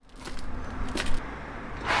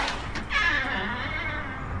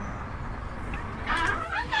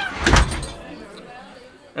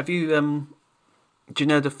Have you do you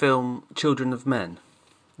know the film Children of Men?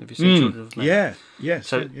 Have you seen Children of Men? Yeah, yes.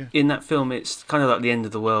 So in that film, it's kind of like the end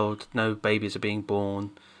of the world. No babies are being born.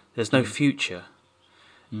 There's no future,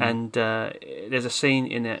 and there's a scene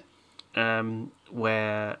in it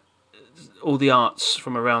where all the arts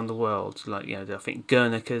from around the world, like I think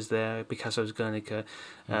Guernica's there, Picasso's Guernica.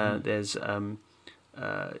 There's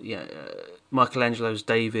Michelangelo's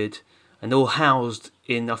David, and all housed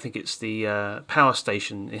in, I think it's the power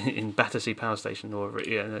station in Battersea Power Station, or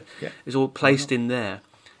it's all placed in there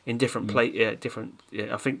in different I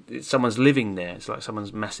think someone's living there. It's like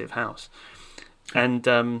someone's massive house, and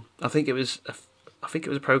I think it was a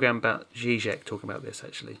program about Zizek talking about this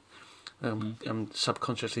actually. I'm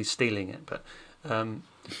subconsciously stealing it, but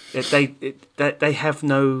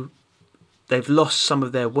they've lost some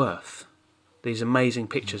of their worth. These amazing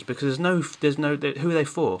pictures, because there's no who are they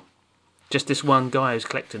for? Just this one guy who's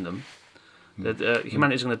collecting them.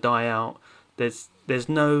 Humanity's going to die out. There's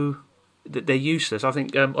no, they're useless. I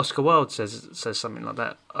think Oscar Wilde says something like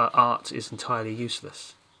that. Art is entirely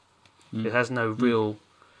useless. It has no real,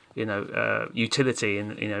 utility,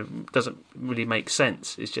 and doesn't really make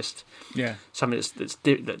sense. It's just something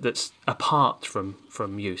that's apart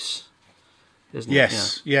from use. Isn't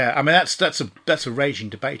it? Yeah. I mean, that's a raging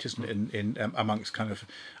debate, isn't it? In amongst kind of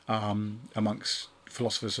amongst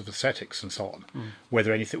philosophers of aesthetics and so on,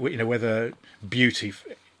 whether beauty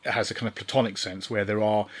has a kind of Platonic sense where there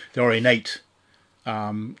is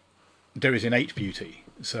innate beauty.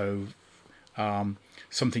 So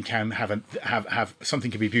something can have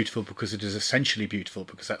something can be beautiful because it is essentially beautiful,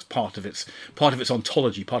 because that's part of its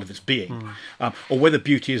ontology, part of its being, or whether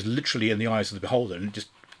beauty is literally in the eyes of the beholder, and it just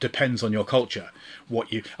depends on your culture.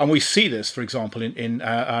 And we see this, for example, in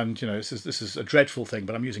this is a dreadful thing,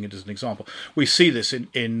 but I'm using it as an example. We see this in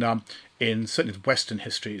certainly the Western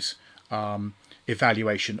history's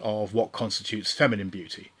evaluation of what constitutes feminine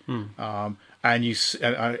beauty. And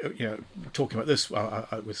talking about this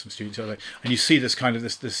with some students the other day, and you see this kind of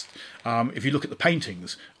this. If you look at the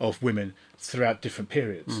paintings of women throughout different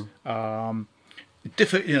periods.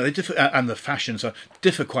 They differ, and the fashions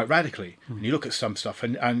differ quite radically. And you look at some stuff,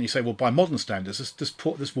 and you say, well, by modern standards,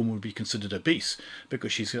 this woman would be considered obese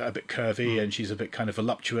because she's a bit curvy and she's a bit kind of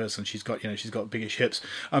voluptuous, and she's got biggish hips.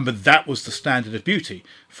 But that was the standard of beauty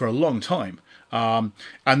for a long time. And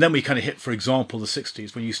then we kind of hit, for example, the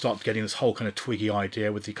 60s, when you start getting this whole kind of Twiggy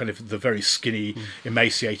idea with the very skinny,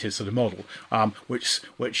 emaciated sort of model, which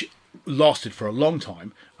lasted for a long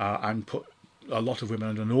time and put a lot of women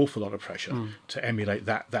under an awful lot of pressure to emulate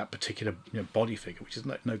that particular body figure, which is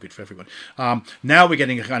no good for everyone. Now we're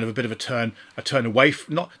getting a kind of a bit of a turn away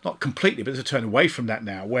from, not completely, but there's a turn away from that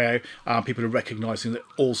now, where people are recognising that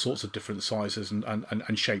all sorts of different sizes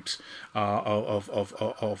and shapes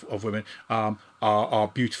of women are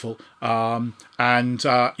beautiful, and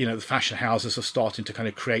the fashion houses are starting to kind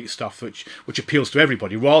of create stuff which appeals to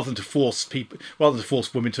everybody, rather than to force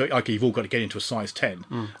women to, okay, you've all got to get into a size 10,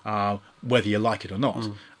 whether you like it or not.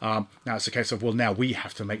 Now it's a case of, well, now we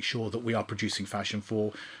have to make sure that we are producing fashion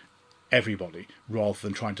for everybody, rather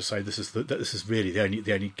than trying to say this is really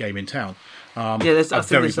the only game in town. I've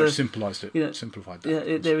very much simplified that.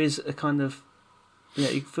 Yeah, there is a kind of. Yeah,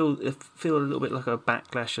 you feel a little bit like a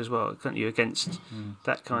backlash as well, can't you, against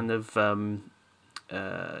that kind of what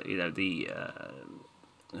do you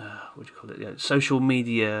call it? Social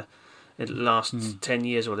media in the last 10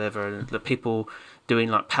 years or whatever, and the people doing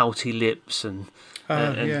like pouty lips and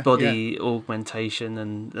body augmentation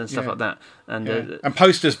and stuff like that, and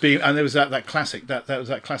posters being, and there was that classic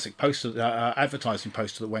poster, advertising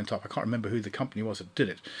poster that went up. I can't remember who the company was that did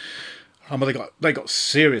it. But they got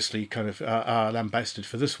seriously kind of lambasted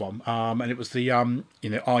for this one, and it was the are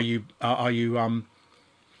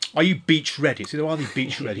you beach ready? So are they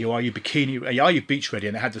beach ready, or are you bikini? Are you beach ready?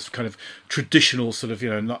 And it had this kind of traditional sort of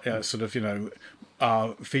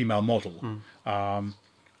female model,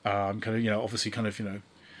 obviously kind of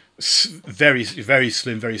very very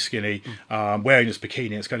slim, very skinny, wearing this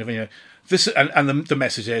bikini. It's kind of this, and the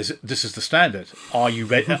message is, this is the standard. Are you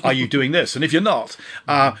ready? Are you doing this? And if you're not,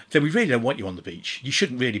 then we really don't want you on the beach. You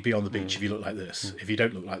shouldn't really be on the beach if you look like this. If you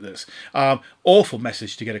don't look like this, awful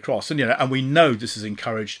message to get across. And we know this has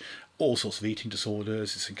encouraged all sorts of eating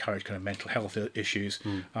disorders. It's encouraged kind of mental health issues.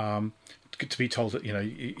 To be told that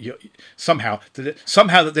somehow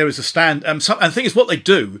that there is a stand. And the thing is, what they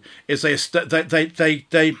do is they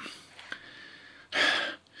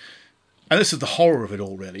and this is the horror of it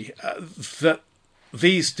all, really, that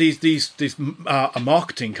these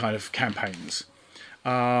marketing kind of campaigns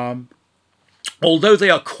although they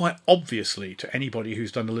are quite obviously, to anybody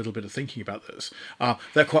who's done a little bit of thinking about this,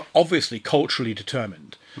 they're quite obviously culturally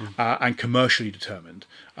determined and commercially determined,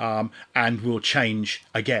 and will change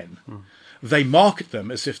again. They market them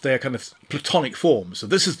as if they're kind of platonic forms. So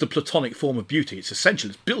this is the platonic form of beauty. It's essential.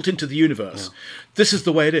 It's built into the universe. Yeah. This is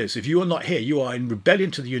the way it is. If you are not here, you are in rebellion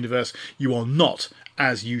to the universe. You are not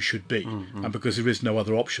as you should be, and because there is no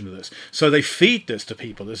other option to this. So they feed this to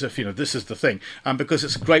people as if, this is the thing, and because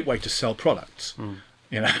it's a great way to sell products.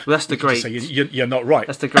 Well, that's the great. Say you're not right.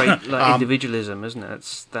 That's the great individualism, isn't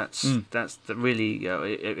it? That's the really.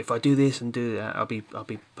 If I do this and do that, I'll be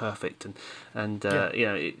perfect, and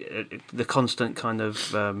the constant kind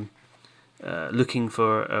of looking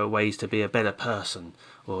for ways to be a better person,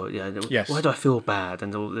 or yes. Why do I feel bad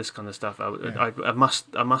and all this kind of stuff. I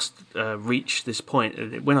must reach this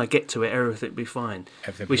point. When I get to it, everything will be fine.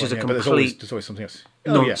 Which is a complete there's always something else.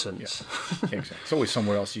 Nonsense. Yeah, exactly. It's always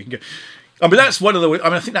somewhere else you can go. I mean, that's one of the. I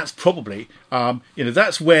mean, I think that's probably,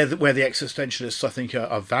 that's where the existentialists, I think,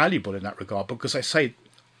 are valuable in that regard, because I say,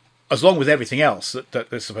 as long with everything else that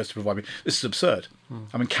they're supposed to provide me, this is absurd.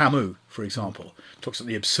 I mean, Camus, for example, talks about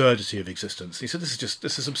the absurdity of existence. He said,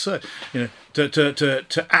 this is absurd.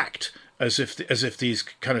 To act as if these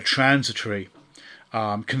kind of transitory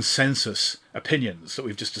consensus opinions that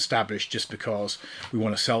we've just established just because we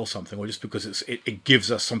want to sell something, or just because it gives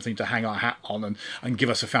us something to hang our hat on and give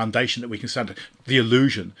us a foundation that we can stand to, the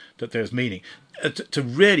illusion that there's meaning, to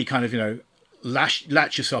really kind of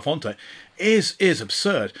latch yourself onto it is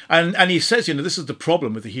absurd. And he says, this is the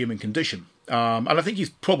problem with the human condition, and I think he's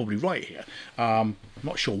probably right here. I'm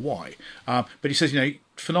not sure why, but he says,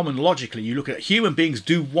 phenomenologically, you look at it, human beings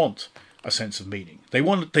do want a sense of meaning. They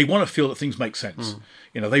want to feel that things make sense.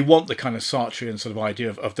 They want the kind of Sartrean sort of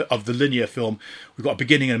idea of the linear film. We've got a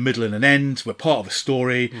beginning and a middle and an end. We're part of a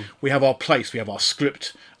story. We have our place. We have our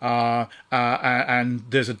script, and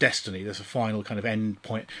there's a destiny. There's a final kind of end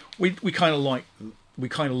point. We kind of like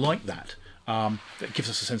that. That gives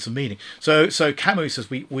us a sense of meaning. So Camus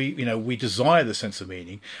says we desire the sense of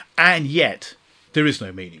meaning, and yet there is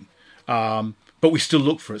no meaning. But we still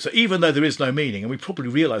look for it. So even though there is no meaning, and we probably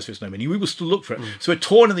realise there's no meaning, we will still look for it. So we're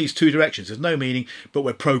torn in these two directions. There's no meaning, but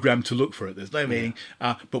we're programmed to look for it. There's no meaning,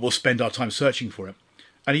 but we'll spend our time searching for it.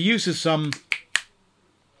 And he uses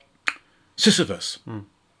Sisyphus,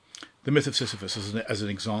 the myth of Sisyphus, as an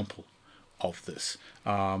example of this.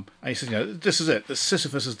 And he says, this is it. That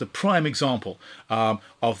Sisyphus is the prime example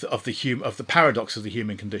of the paradox of the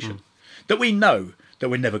human condition. That we know that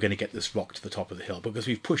we're never going to get this rock to the top of the hill because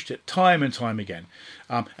we've pushed it time and time again,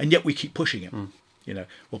 and yet we keep pushing it.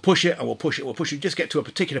 We'll push it and we'll push it, just get to a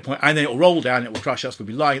particular point, and then it'll roll down, it will crush us, we'll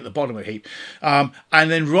be lying at the bottom of the heap, and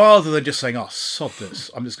then rather than just saying, oh, sod this,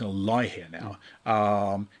 I'm just going to lie here now,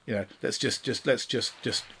 let's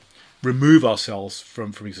just remove ourselves from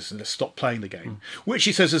existence, let's stop playing the game, which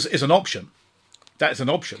he says is an option. That's an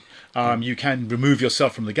option. You can remove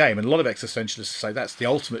yourself from the game, and a lot of existentialists say that's the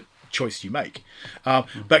ultimate choice you make,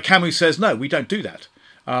 but Camus says no, we don't do that.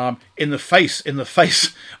 In the face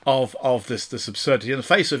of this absurdity, in the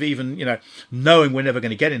face of even knowing we're never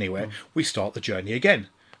going to get anywhere, we start the journey again,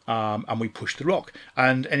 and we push the rock.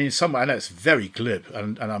 And in some way, I know it's very glib,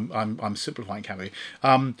 and I'm simplifying Camus,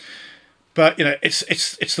 but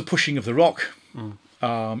it's the pushing of the rock.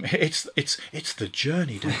 It's the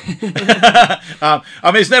journey, Dave.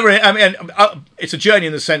 It's never. It's a journey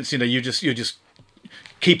in the sense you're just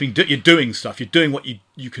you're doing stuff. You're doing what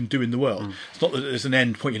you can do in the world. It's not that there's an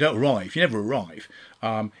end point. You don't arrive. You never arrive.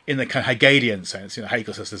 In the kind of Hegelian sense,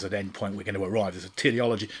 Hegel says there's an end point. We're going to arrive. There's a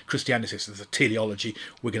teleology. Christianity says there's a teleology.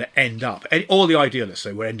 We're going to end up. All the idealists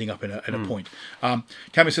say we're ending up in a point.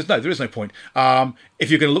 Camus says no, there is no point.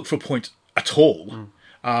 If you're going to look for a point at all,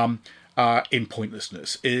 in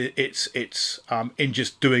pointlessness, it's in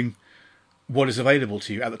just doing what is available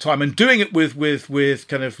to you at the time, and doing it with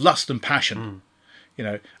kind of lust and passion.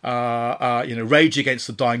 Rage against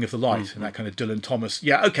the dying of the light, and that kind of Dylan Thomas.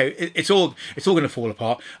 Yeah, okay, it's all going to fall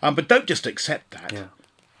apart. But don't just accept that.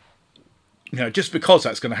 Yeah. Just because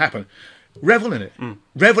that's going to happen, revel in it.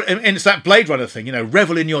 Revel, and it's that Blade Runner thing.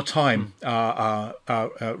 Revel in your time,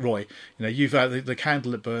 Roy. You've the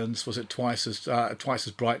candle that burns. Was it twice as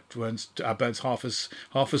bright? Burns half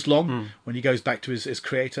as long when he goes back to his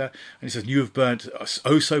creator, and he says, "You have burnt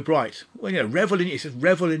oh so bright." Well, revel in. He says,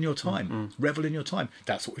 "Revel in your time. Revel in your time."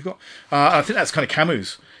 That's what we've got. I think that's kind of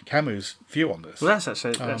Camus' view on this. Well, that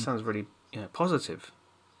sounds really positive.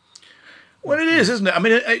 Well, it is, isn't it? I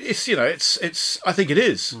mean, it's I think it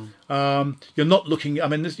is. You're not looking. I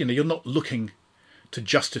mean, you're not looking to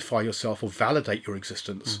justify yourself or validate your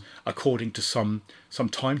existence according to some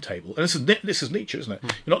timetable. And this is Nietzsche, isn't it?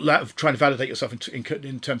 You're not trying to validate yourself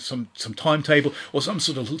in terms of some timetable or some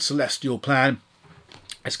sort of celestial plan.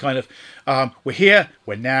 It's kind of we're here,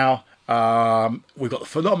 we're now. We've got the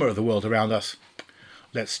phenomena of the world around us.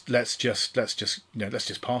 Let's just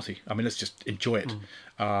party. I mean, let's just enjoy it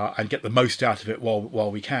and get the most out of it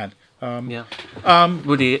while we can.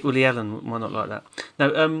 Woody Allen, why not like that?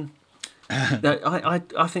 No,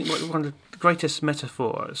 I think one of the greatest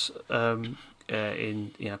metaphors in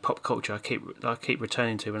pop culture I keep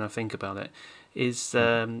returning to when I think about it is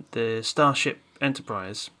the Starship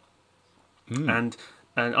Enterprise, and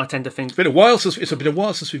I tend to think it's been a while since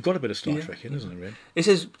we've got a bit of Star Trek in, isn't it? Really, this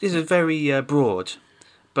is very broad,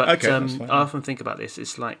 but that's fine, I often think about this.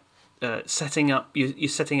 It's like setting up you're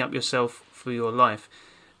setting up yourself for your life.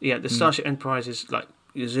 Yeah, the Starship Enterprise is like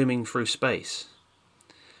you're zooming through space.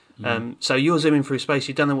 So you're zooming through space.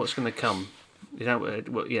 You don't know what's going to come. You know,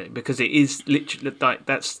 because it is literally like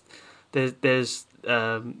that's there's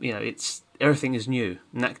it's everything is new,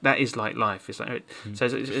 and that is like life. It's like so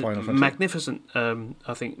it's a magnificent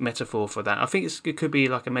I think metaphor for that. I think it could be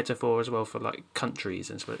like a metaphor as well for like countries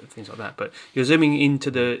and things like that. But you're zooming into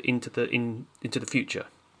the future,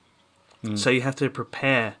 so you have to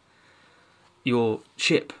prepare your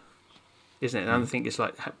ship, isn't it? And I think it's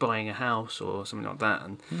like buying a house or something like that,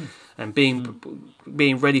 and being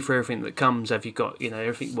ready for everything that comes. Have you got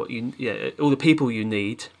everything all the people you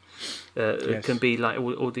need? It can be like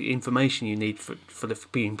all the information you need for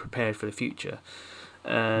being prepared for the future,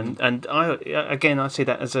 and I see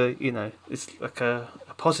that as it's like a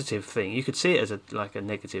positive thing. You could see it as a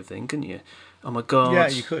negative thing, couldn't you? Oh my God! Yeah,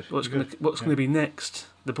 you could. What's going to be next?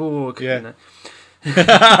 The Borg. Yeah.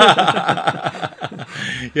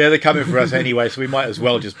 Yeah, they're coming for us anyway, so we might as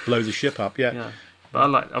well just blow the ship up. Yeah.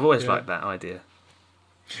 But I've always liked that idea.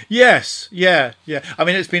 Yes. Yeah. I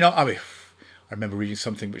mean, I remember reading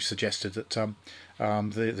something which suggested that the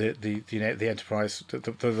Enterprise,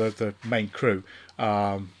 the main crew,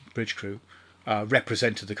 bridge crew,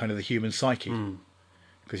 represented the kind of the human psyche,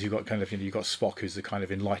 because you've got you've got Spock, who's the kind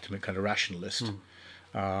of Enlightenment kind of rationalist,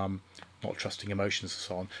 not trusting emotions and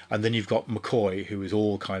so on, and then you've got McCoy, who is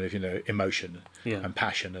all kind of emotion and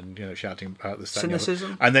passion and shouting at the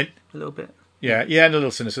cynicism, and then a little bit. Yeah, and a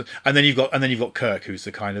little cynicism, and then you've got Kirk, who's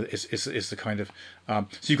the kind of is the kind of so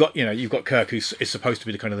you've got Kirk, who is supposed to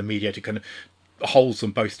be the kind of the mediator, kind of holds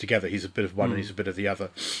them both together. He's a bit of one and he's a bit of the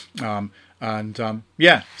other, so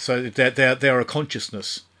they're a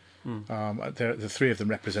consciousness. The three of them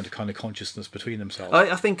represent a kind of consciousness between themselves.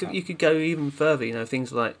 I think you could go even further.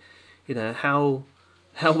 Things like how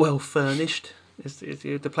well furnished is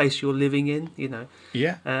the place you're living in.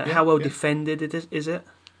 How well defended is it?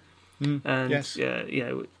 And yes.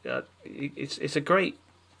 It's a great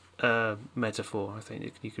metaphor. I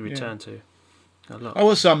think you can return to a lot. I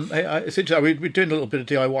was it's interesting. We're doing a little bit of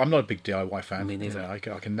DIY. I'm not a big DIY fan. Me neither. I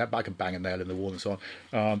can bang a nail in the wall and so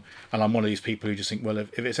on. And I'm one of these people who just think, well,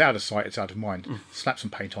 if it's out of sight, it's out of mind. Slap some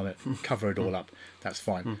paint on it, cover it all up. That's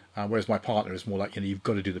fine. Whereas my partner is more like, you've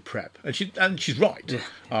got to do the prep, and she's right.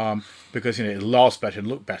 Because it'll last better and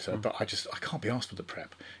look better. But I can't be asked for the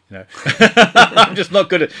prep. I'm just not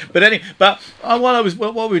good at. But while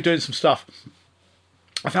we were doing some stuff,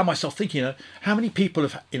 I found myself thinking, how many people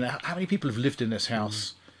have lived in this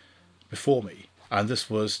house before me, and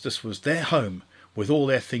this was their home with all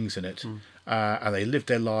their things in it, and they lived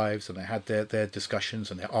their lives, and they had their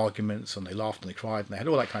discussions and their arguments, and they laughed and they cried, and they had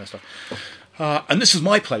all that kind of stuff. And this is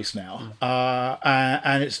my place now,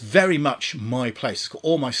 and it's very much my place. It's got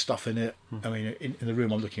all my stuff in it. I mean, in the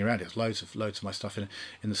room I'm looking around, there's loads of my stuff in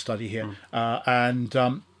the study here, and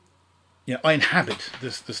I inhabit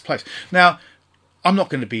this place now. I'm not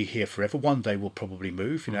going to be here forever. One day we'll probably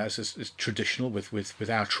move. It's traditional with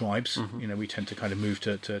our tribes. We tend to kind of move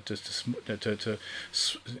to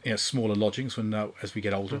smaller lodgings as we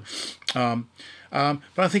get older. But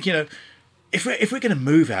I think if we're going to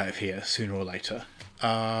move out of here sooner or later,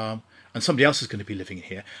 and somebody else is going to be living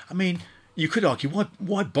here, I mean, you could argue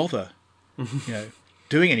why bother?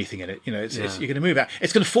 Doing anything in it, it's you're going to move out.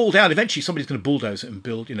 It's going to fall down eventually. Somebody's going to bulldoze it and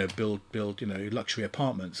build luxury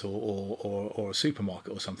apartments or a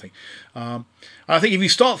supermarket or something. And I think if you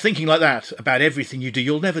start thinking like that about everything you do,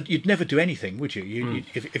 you'd never do anything, would you?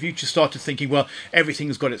 If you just started thinking, well,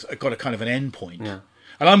 everything's got a kind of an end point. Yeah.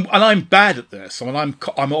 And I'm bad at this. I mean,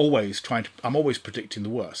 I'm always predicting the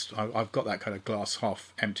worst. I've got that kind of glass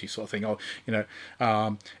half empty sort of thing.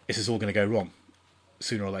 This is all going to go wrong.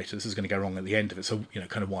 Sooner or later, this is going to go wrong at the end of it. So,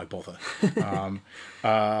 kind of why bother? I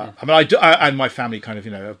mean, and my family kind of,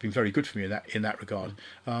 have been very good for me in that regard.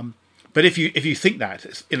 But But if you think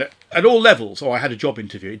that, at all levels, I had a job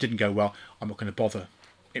interview, it didn't go well, I'm not going to bother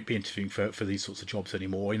be interviewing for these sorts of jobs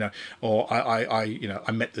anymore, or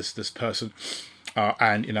I met this person,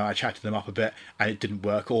 and I chatted them up a bit and it didn't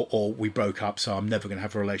work, or we broke up, so I'm never going to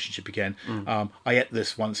have a relationship again. I ate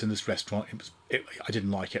this once in this restaurant, I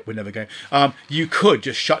didn't like it, we're never going. You could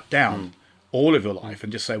just shut down all of your life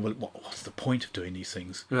and just say, well, what's the point of doing these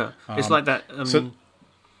things? Yeah, it's like that.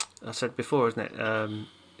 I said before, isn't it?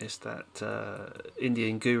 It's that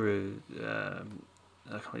Indian guru. I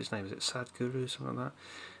can't remember his name. Is it Sadhguru, something like that?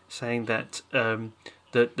 Saying that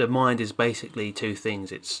the mind is basically two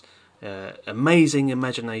things. It's amazing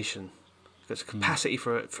imagination. It's a capacity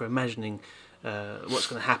for imagining what's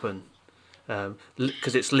going to happen,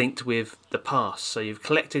 because it's linked with the past. So you've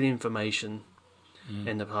collected information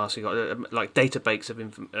in the past. You've got like banks of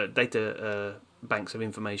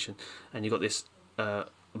information, and you've got this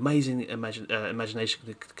amazing imagination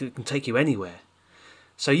that can take you anywhere.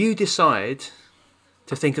 So you decide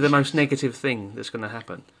to think of the most negative thing that's going to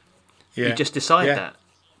happen. Yeah. You just decide that.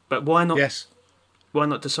 But why not? Yes. Why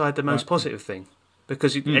not decide the most positive thing?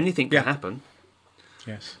 Because anything can happen.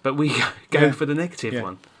 Yes. But we go for the negative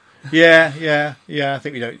one. Yeah. I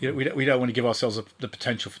think we don't want to give ourselves the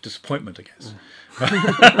potential for disappointment, I guess.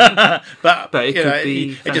 but it could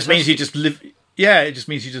be. It just means you just live. Yeah, it just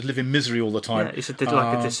means you just live in misery all the time. Yeah, it's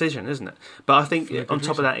like a decision, isn't it? But I think on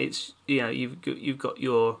top of that, it's you've got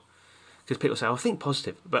your, because people say, think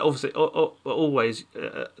positive, but obviously always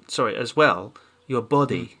as well, your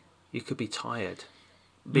body, you could be tired.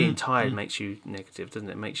 Being tired makes you negative, doesn't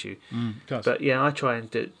it? Makes you. It does. But yeah, I try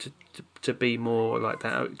to be more like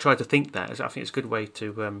that. I try to think that. I think it's a good way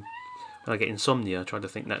to. When I get insomnia, I try to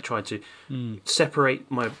think that. Try to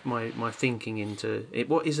separate my thinking into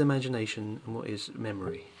what is imagination and what is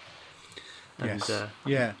memory. And,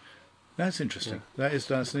 yes. That's interesting. Yeah. I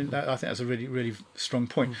think that's a really, really strong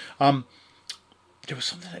point. There was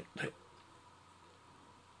something that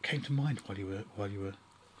came to mind while you were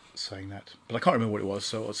saying that, but I can't remember what it was.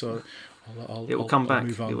 So it will come back.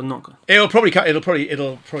 It will not. It'll probably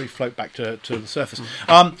float back to the surface.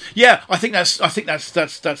 I think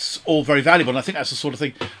that's all very valuable, and I think that's the sort of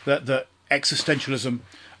thing that existentialism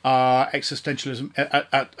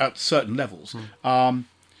at certain levels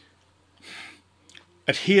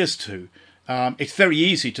adheres to. It's very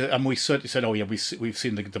easy to, and we certainly said, we've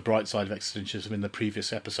seen the bright side of existentialism in the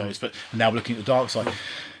previous episodes, but now we're looking at the dark side.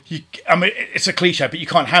 It's a cliche, but you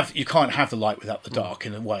can't have the light without the dark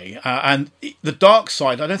in a way. And the dark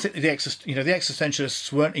side, I don't think the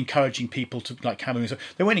existentialists weren't encouraging people to they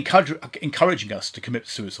weren't encouraging us to commit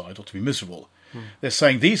suicide or to be miserable. They're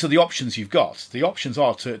saying these are the options you've got. The options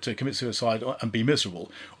are to commit suicide and be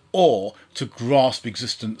miserable, or to grasp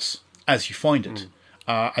existence as you find it.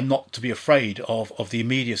 And not to be afraid of the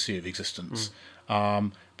immediacy of existence,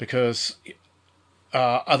 because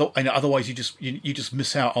otherwise you just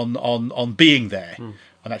miss out on being there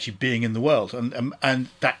and actually being in the world, and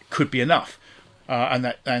that could be enough, and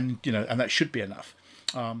that should be enough.